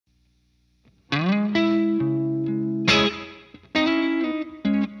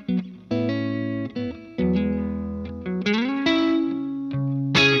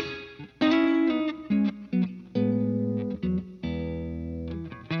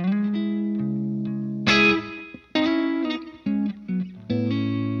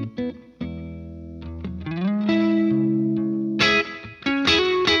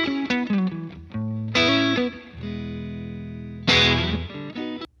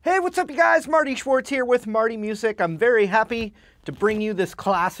Hey, what's up, you guys? Marty Schwartz here with Marty Music. I'm very happy to bring you this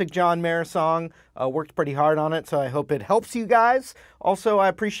classic John Mayer song. Worked pretty hard on it, so I hope it helps you guys. Also, I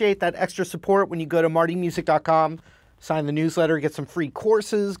appreciate that extra support when you go to martymusic.com, sign the newsletter, get some free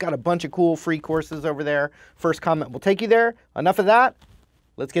courses. Got a bunch of cool free courses over there. First comment will take you there. Enough of that.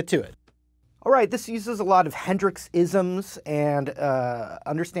 Let's get to it. All right, this uses a lot of Hendrix-isms, and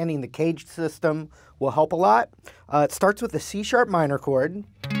understanding the cage system will help a lot. It starts with a C-sharp minor chord,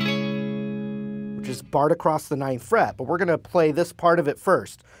 which is barred across the 9th fret, but we're going to play this part of it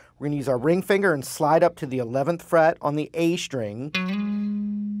first. We're going to use our ring finger and slide up to the 11th fret on the A string,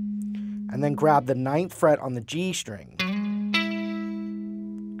 and then grab the 9th fret on the G string.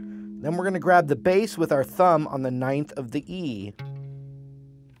 Then we're going to grab the bass with our thumb on the 9th of the E.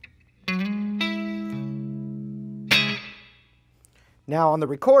 Now on the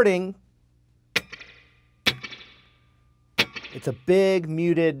recording, it's a big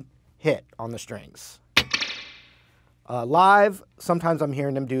muted hit on the strings. Live, sometimes I'm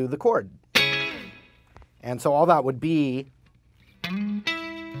hearing them do the chord. And so all that would be, I'm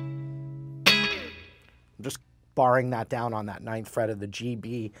just barring that down on that 9th fret of the G,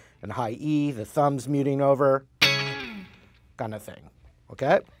 B, and high E, the thumb's muting over, kind of thing,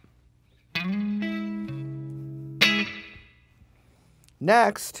 okay?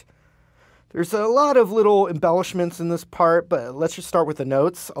 Next, there's a lot of little embellishments in this part, but let's just start with the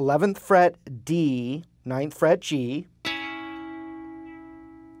notes. 11th fret D, 9th fret G,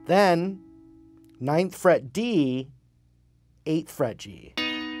 then 9th fret D, 8th fret G.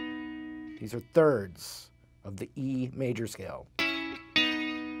 These are thirds of the E major scale.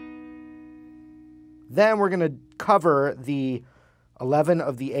 Then we're going to cover the 11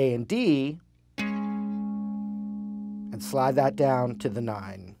 of the A and D, and slide that down to the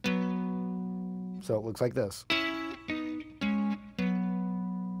 9. So it looks like this.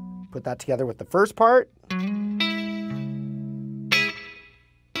 Put that together with the first part.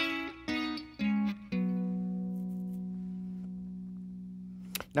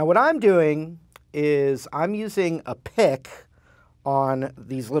 Now what I'm doing is I'm using a pick on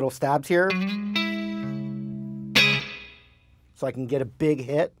these little stabs here, so I can get a big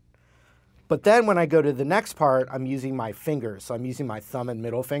hit. But then when I go to the next part, I'm using my fingers. So I'm using my thumb and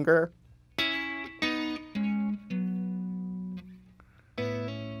middle finger.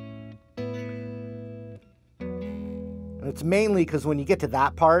 And it's mainly because when you get to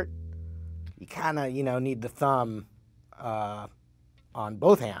that part, you kind of, need the thumb on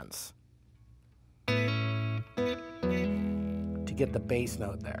both hands to get the bass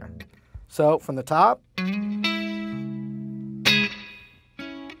note there. So from the top,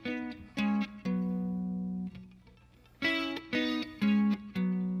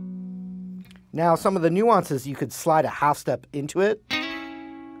 now, some of the nuances, you could slide a half step into it.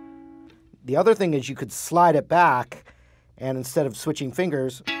 The other thing is you could slide it back, and instead of switching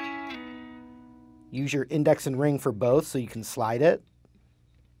fingers, use your index and ring for both so you can slide it.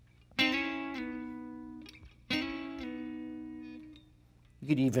 You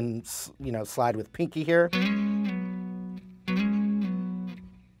could even, slide with pinky here.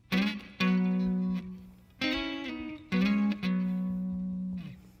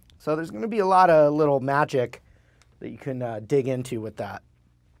 So there's going to be a lot of little magic that you can dig into with that.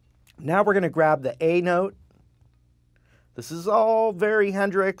 Now we're going to grab the A note. This is all very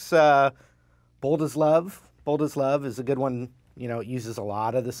Hendrix. Bold as Love. Bold as Love is a good one. It uses a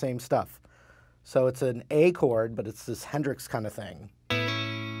lot of the same stuff. So it's an A chord, but it's this Hendrix kind of thing.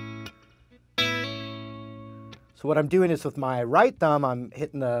 So what I'm doing is with my right thumb, I'm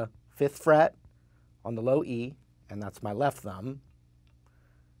hitting the 5th fret on the low E, and that's my left thumb.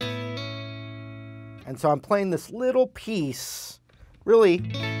 And so I'm playing this little piece. Really,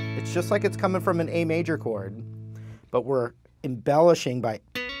 it's just like it's coming from an A major chord, but we're embellishing by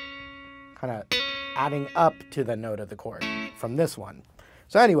kind of adding up to the note of the chord from this one.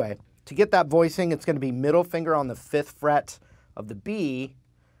 So anyway, to get that voicing, it's going to be middle finger on the 5th fret of the B,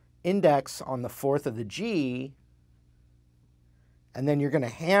 index on the 4th of the G, and then you're going to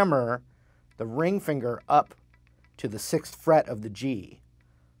hammer the ring finger up to the 6th fret of the G.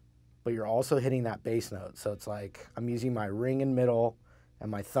 But you're also hitting that bass note. So it's like I'm using my ring and middle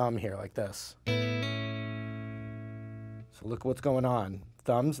and my thumb here like this. So look what's going on.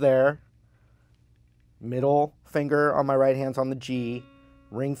 Thumb's there. Middle finger on my right hand's on the G.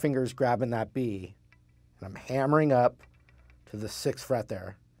 Ring finger's grabbing that B. And I'm hammering up to the 6th fret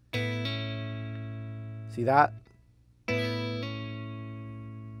there. See that?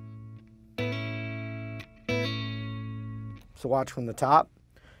 So watch from the top.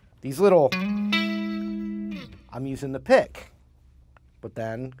 These little, I'm using the pick. but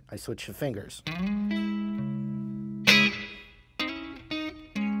then I switch the fingers.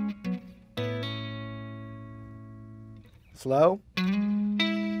 Slow.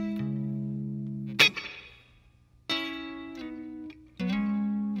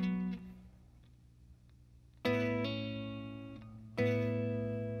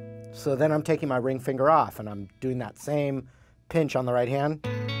 So then I'm taking my ring finger off and I'm doing that same pinch on the right hand.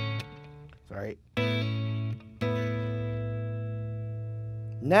 Sorry.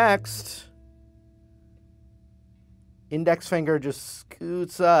 Next, index finger just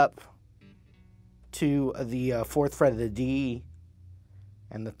scoots up to the 4th fret of the D,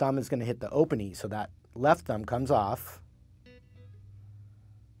 and the thumb is going to hit the open E, so that left thumb comes off.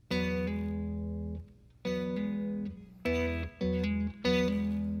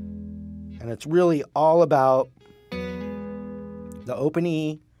 And it's really all about the open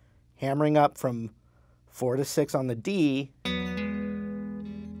E, hammering up from 4 to 6 on the D.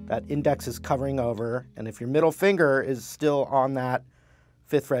 That index is covering over, and if your middle finger is still on that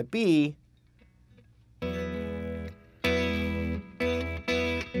 5th fret B, then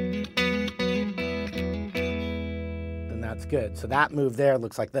that's good. So that move there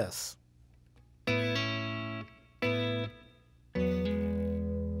looks like this.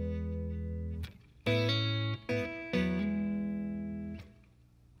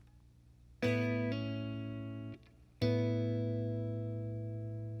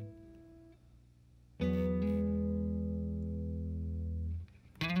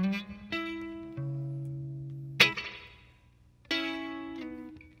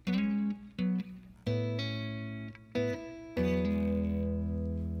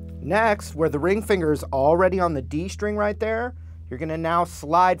 Next, where the ring finger is already on the D string right there, you're going to now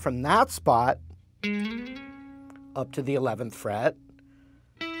slide from that spot up to the 11th fret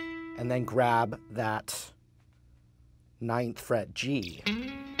and then grab that 9th fret G.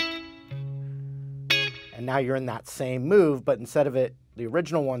 And now you're in that same move, but instead of it, the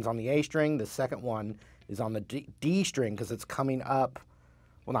original one's on the A string, the second one is on the D string because it's coming up,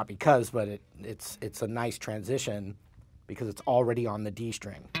 well, not because, but it's a nice transition because it's already on the D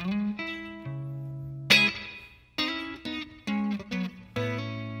string.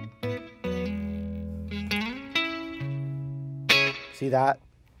 See that?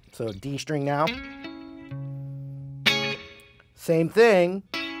 So D string now. Same thing,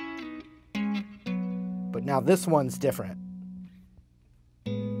 but now this one's different.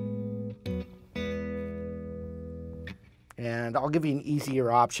 And I'll give you an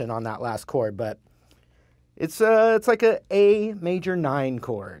easier option on that last chord, but it's like a A major 9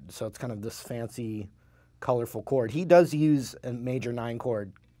 chord, so it's kind of this fancy, colorful chord. He does use a major 9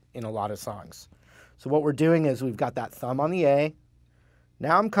 chord in a lot of songs. So what we're doing is we've got that thumb on the A.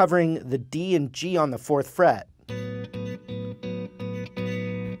 Now I'm covering the D and G on the 4th fret,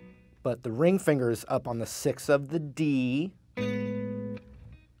 but the ring finger is up on the 6th of the D, and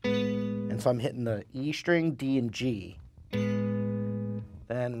so I'm hitting the E string, D, and G.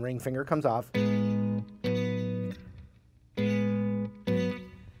 Then ring finger comes off.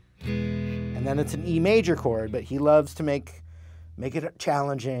 And then it's an E major chord, but he loves to make it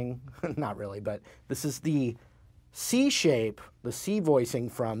challenging. Not really, but this is the C shape, the C voicing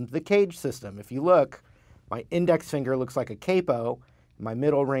from the Cage system. If you look, my index finger looks like a capo. My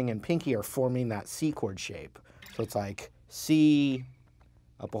middle ring and pinky are forming that C chord shape. So it's like C,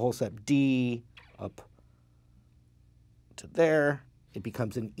 up a whole step, D, up to there. It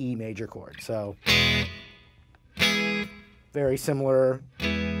becomes an E major chord. So very similar.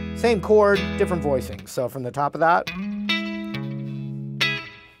 Same chord, different voicing. So from the top of that,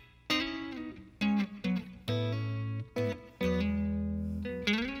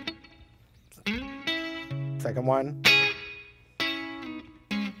 second one,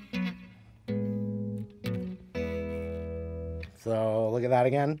 so look at that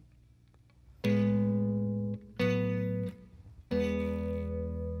again.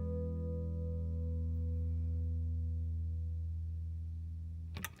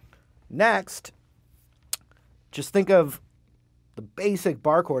 Next, just think of the basic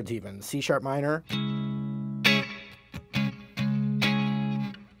bar chords even. C sharp minor,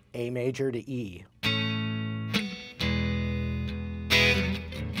 A major to E.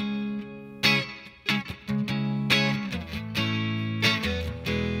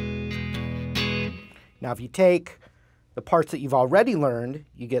 Now if you take the parts that you've already learned,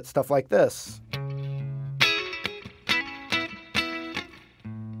 you get stuff like this.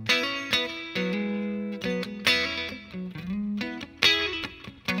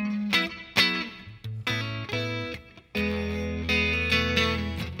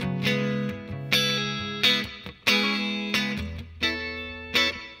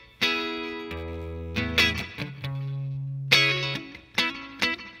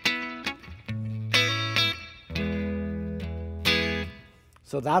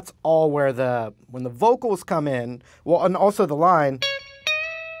 So that's all where when the vocals come in, well, and also the line.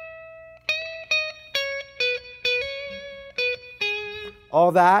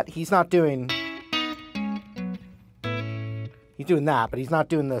 All that, he's not doing. He's doing that, but he's not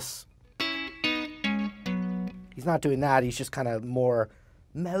doing this. He's not doing that. He's just kind of more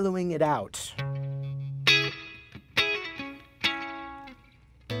mellowing it out.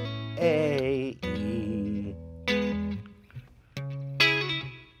 A, E.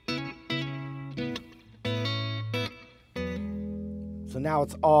 So now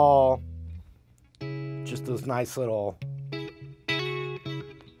it's all just those nice little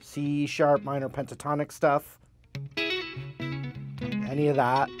C sharp minor pentatonic stuff. Any of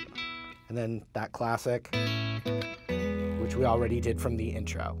that. And then that classic, which we already did from the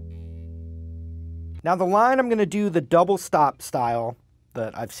intro. Now the line, I'm going to do the double stop style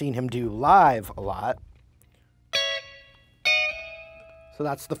that I've seen him do live a lot. So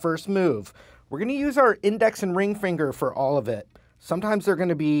that's the first move. We're going to use our index and ring finger for all of it. Sometimes they're going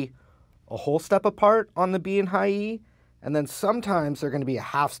to be a whole step apart on the B and high E, and then sometimes they're going to be a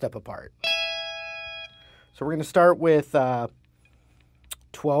half step apart. So we're going to start with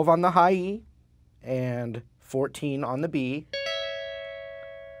 12 on the high E and 14 on the B.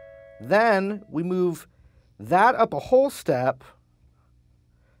 Then we move that up a whole step,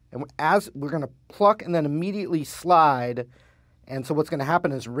 and as we're going to pluck and then immediately slide. And so what's going to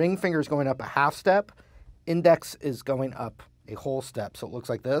happen is ring finger is going up a half step, index is going up a whole step. So it looks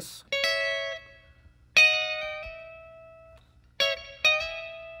like this.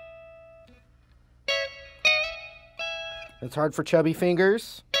 It's hard for chubby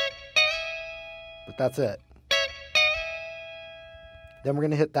fingers, but that's it. Then we're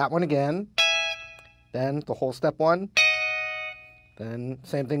going to hit that one again, then the whole step one, then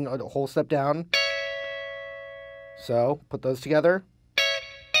same thing, a whole step down. So put those together.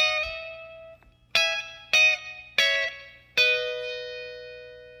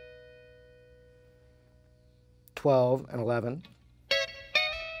 $12 and $11.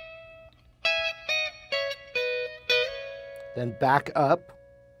 Then back up,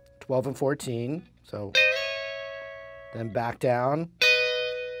 12 and 14. So then back down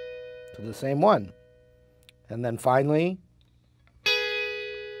to the same one. And then finally,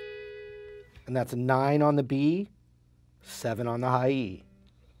 and that's a 9 on the B, 7 on the high E.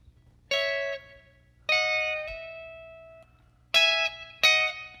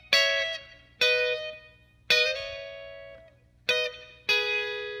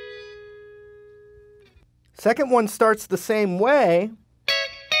 Second one starts the same way,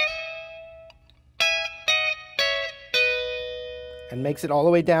 and makes it all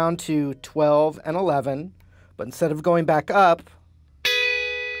the way down to 12 and 11, but instead of going back up,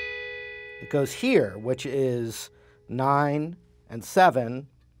 it goes here, which is 9 and 7,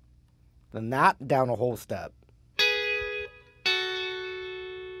 then that down a whole step.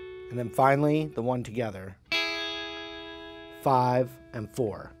 And then finally, the one together, 5 and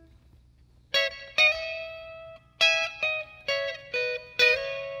 4.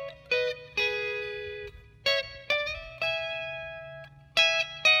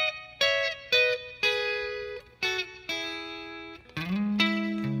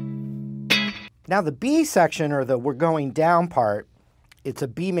 Now the B section, or the we're going down part, it's a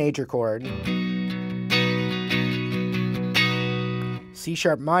B major chord, C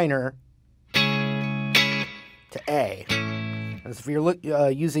sharp minor to A. And if you're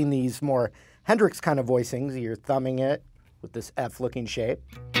using these more Hendrix kind of voicings, you're thumbing it with this F looking shape.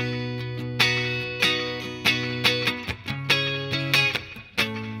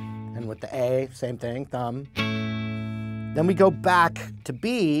 And with the A, same thing, thumb. Then we go back to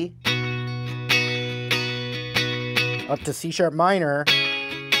B, up to C sharp minor,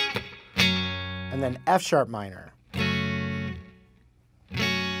 and then F sharp minor.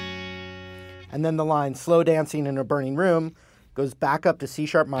 And then the line "Slow Dancing in a Burning Room" goes back up to C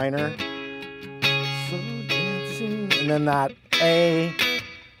sharp minor, slow dancing, and then that A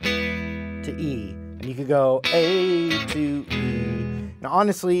to E. And you could go A to E. Now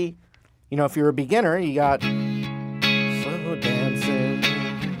honestly, you know, if you're a beginner, you got slow dancing.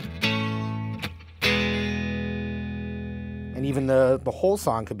 And even the whole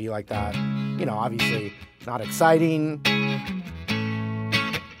song could be like that. You know, obviously not exciting,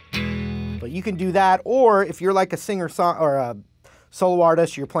 but you can do that. Or if you're like a singer or a solo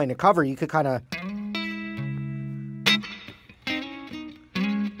artist, you're playing a cover, you could kind of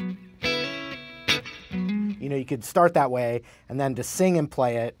you could start that way, and then to sing and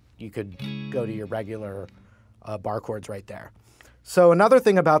play it, you could go to your regular bar chords right there. So another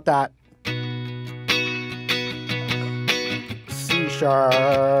thing about that C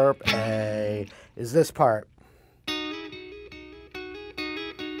sharp, A, is this part.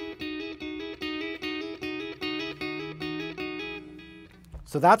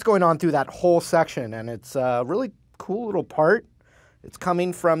 So that's going on through that whole section, and it's a really cool little part. It's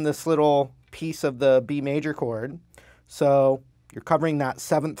coming from this little piece of the B major chord. So you're covering that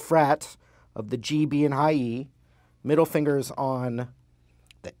 7th fret of the G, B, and high E. Middle finger's on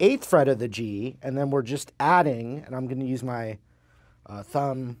the 8th fret of the G, and then we're just adding, and I'm going to use my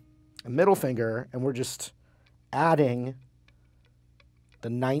thumb and middle finger, and we're just adding the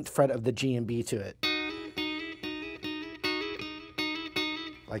 9th fret of the G and B to it.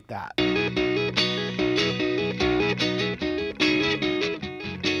 Like that.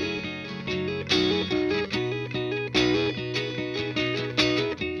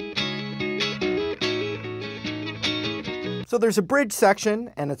 So there's a bridge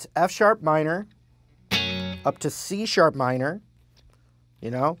section, and it's F sharp minor up to C sharp minor, you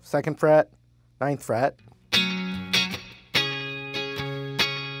know, 2nd fret, 9th fret.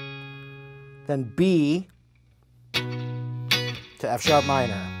 Then B to F sharp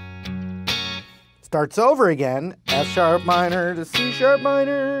minor. Starts over again, F sharp minor to C sharp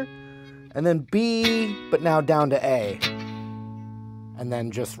minor, and then B, but now down to A. And then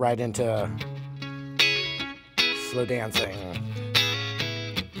just right into slow dancing.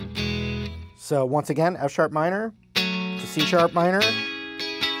 So once again, F sharp minor to C sharp minor,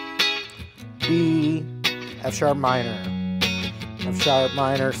 B, F sharp minor, F sharp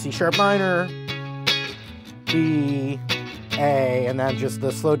minor, C sharp minor, B, A, and then just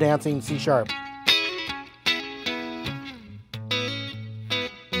the slow dancing C sharp.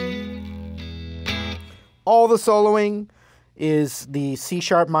 All the soloing is the C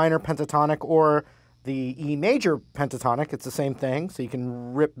sharp minor pentatonic or the E major pentatonic. It's the same thing, so you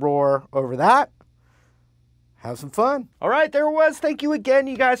can rip roar over that. Have some fun. All right, there it was. Thank you again,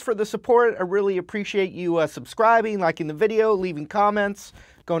 you guys, for the support. I really appreciate you subscribing, liking the video, leaving comments,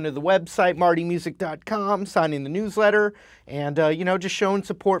 going to the website, martymusic.com, signing the newsletter, and, you know, just showing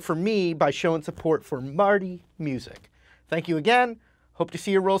support for me by showing support for Marty Music. Thank you again. Hope to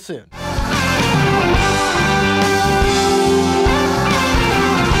see you real soon.